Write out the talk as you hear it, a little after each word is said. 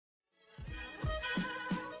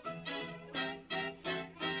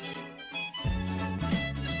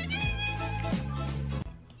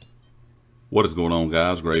What is going on,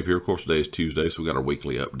 guys? Grave here. Of course, today is Tuesday, so we got our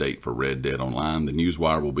weekly update for Red Dead Online. The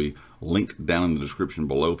newswire will be linked down in the description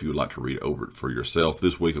below if you would like to read over it for yourself.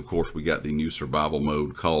 This week, of course, we got the new survival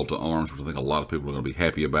mode, Call to Arms, which I think a lot of people are going to be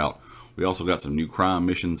happy about. We also got some new crime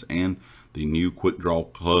missions, and the new Quick Draw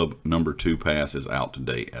Club #2 pass is out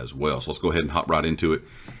today as well. So let's go ahead and hop right into it.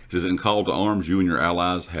 It says, in Call to Arms, you and your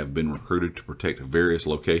allies have been recruited to protect various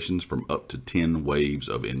locations from up to 10 waves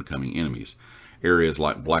of incoming enemies. Areas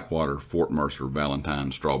like Blackwater, Fort Mercer,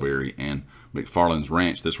 Valentine, Strawberry, and McFarland's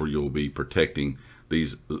Ranch, this is where you'll be protecting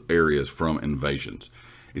these areas from invasions.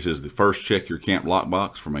 It says, the first, check your camp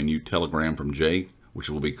lockbox from a new telegram from Jay, which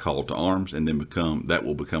will be Called to Arms, and then that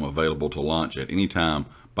will become available to launch at any time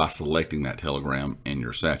by selecting that telegram in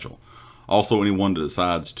your satchel. Also, anyone that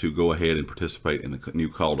decides to go ahead and participate in the new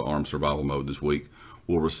Call to Arms survival mode this week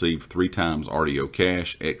will receive 3 times RDO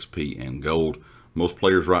cash, XP, and gold. Most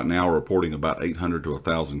players right now are reporting about 800 to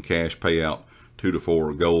 1,000 cash payout, 2 to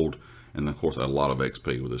 4 gold, and of course a lot of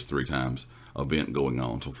XP with this 3 times event going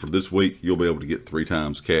on. So for this week, you'll be able to get 3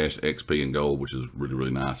 times cash, XP, and gold, which is really,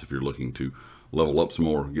 really nice if you're looking to level up some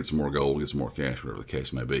more, get some more gold, get some more cash, whatever the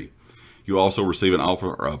case may be. You'll also receive an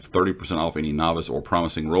offer of 30% off any novice or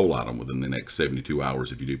promising role item within the next 72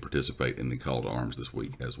 hours if you do participate in the Call to Arms this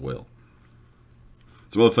week as well.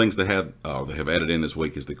 Some other things they have added in this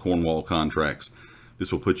week is the Cornwall contracts.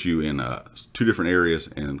 This will put you in 2 different areas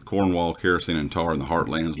in Cornwall, Kerosene, and Tar in the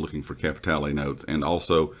Heartlands looking for Capitale notes. And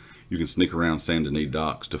also you can sneak around Saint Denis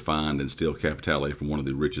docks to find and steal Capitale from one of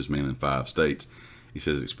the richest men in 5 states. He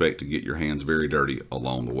says expect to get your hands very dirty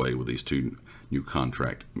along the way with these 2 new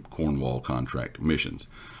Cornwall contract missions.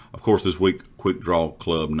 Of course, this week, Quick Draw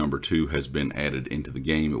Club #2 has been added into the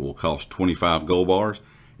game. It will cost 25 gold bars.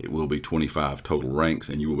 It will be 25 total ranks,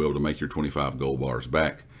 and you will be able to make your 25 gold bars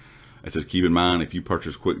back. It says, keep in mind, if you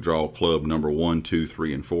purchase Quick Draw Club #1, 2,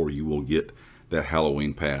 3, and 4, you will get that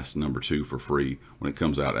Halloween Pass #2 for free when it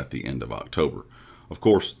comes out at the end of October. Of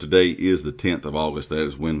course, today is the 10th of August. That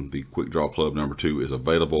is when the Quick Draw Club #2 is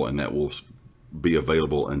available, and that will be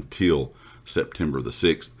available until September the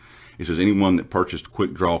 6th. It says, anyone that purchased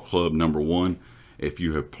Quick Draw Club #1, if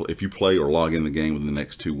you play or log in the game within the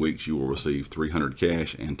next 2 weeks, you will receive 300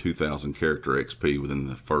 cash and 2,000 character XP within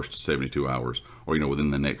the first 72 hours, or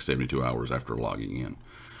within the next 72 hours after logging in.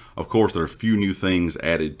 Of course, there are a few new things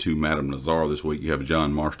added to Madame Nazar this week. You have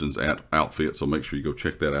John Marston's outfit, so make sure you go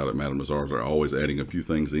check that out at Madame Nazar's. They're always adding a few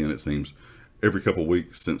things in, it seems, every couple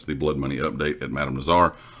weeks since the Blood Money update at Madame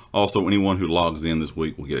Nazar. Also, anyone who logs in this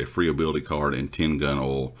week will get a free ability card and 10 gun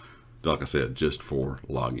oil, like I said, just for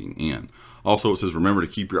logging in. Also, it says, remember to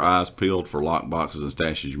keep your eyes peeled for lock boxes and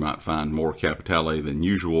stashes. You might find more Capitale than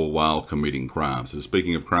usual while committing crimes. So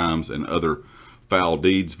speaking of crimes and other foul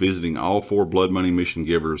deeds, visiting all 4 Blood Money mission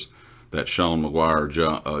givers, that's Sean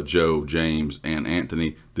McGuire, Joe, James, and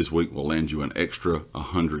Anthony, this week will land you an extra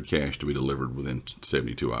 100 cash to be delivered within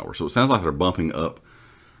 72 hours. So it sounds like they're bumping up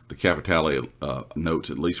the Capitale notes,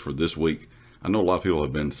 at least for this week. I know a lot of people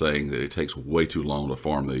have been saying that it takes way too long to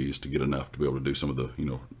farm these to get enough to be able to do some of the,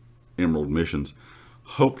 Emerald missions.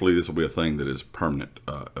 Hopefully this will be a thing that is permanent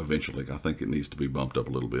eventually. I think it needs to be bumped up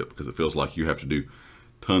a little bit because it feels like you have to do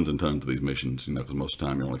tons and tons of these missions, because most of the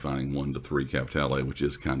time you're only finding 1 to 3 Capitale, which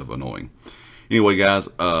is kind of annoying. Anyway, guys,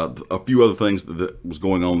 a few other things that was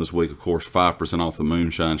going on this week. Of course, 5% off the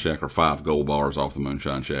Moonshine Shack, or 5 gold bars off the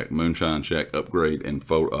Moonshine Shack. Moonshine Shack upgrade and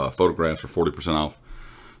photographs are 40% off.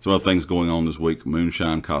 Some other things going on this week: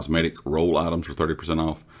 Moonshine cosmetic roll items are 30%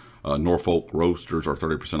 off. Norfolk roasters are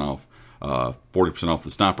 30% off. 40% off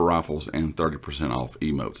the sniper rifles, and 30% off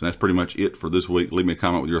emotes. And that's pretty much it for this week. Leave me a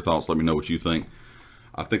comment with your thoughts. Let me know what you think.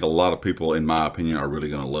 I think a lot of people, in my opinion, are really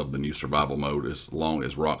going to love the new survival mode as long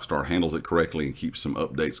as Rockstar handles it correctly and keeps some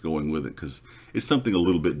updates going with it, because it's something a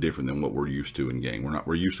little bit different than what we're used to in game.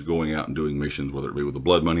 We're used to going out and doing missions, whether it be with the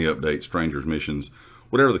Blood Money update, Strangers missions,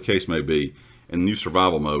 whatever the case may be. And the new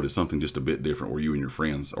survival mode is something just a bit different, where you and your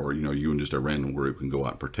friends, or you and just a random group, can go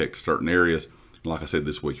out and protect certain areas. And like I said,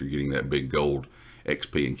 this week you're getting that big gold,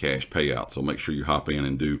 XP, and cash payout. So make sure you hop in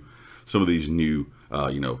and do some of these new,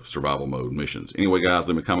 survival mode missions. Anyway, guys,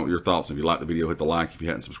 let me comment with your thoughts. If you like the video, hit the like. If you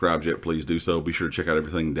hadn't subscribed yet, please do so. Be sure to check out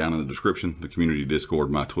everything down in the description: the community Discord,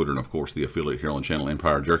 my Twitter, and of course the affiliate here on the channel,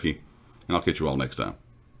 Empire Jerky. And I'll catch you all next time.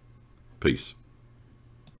 Peace.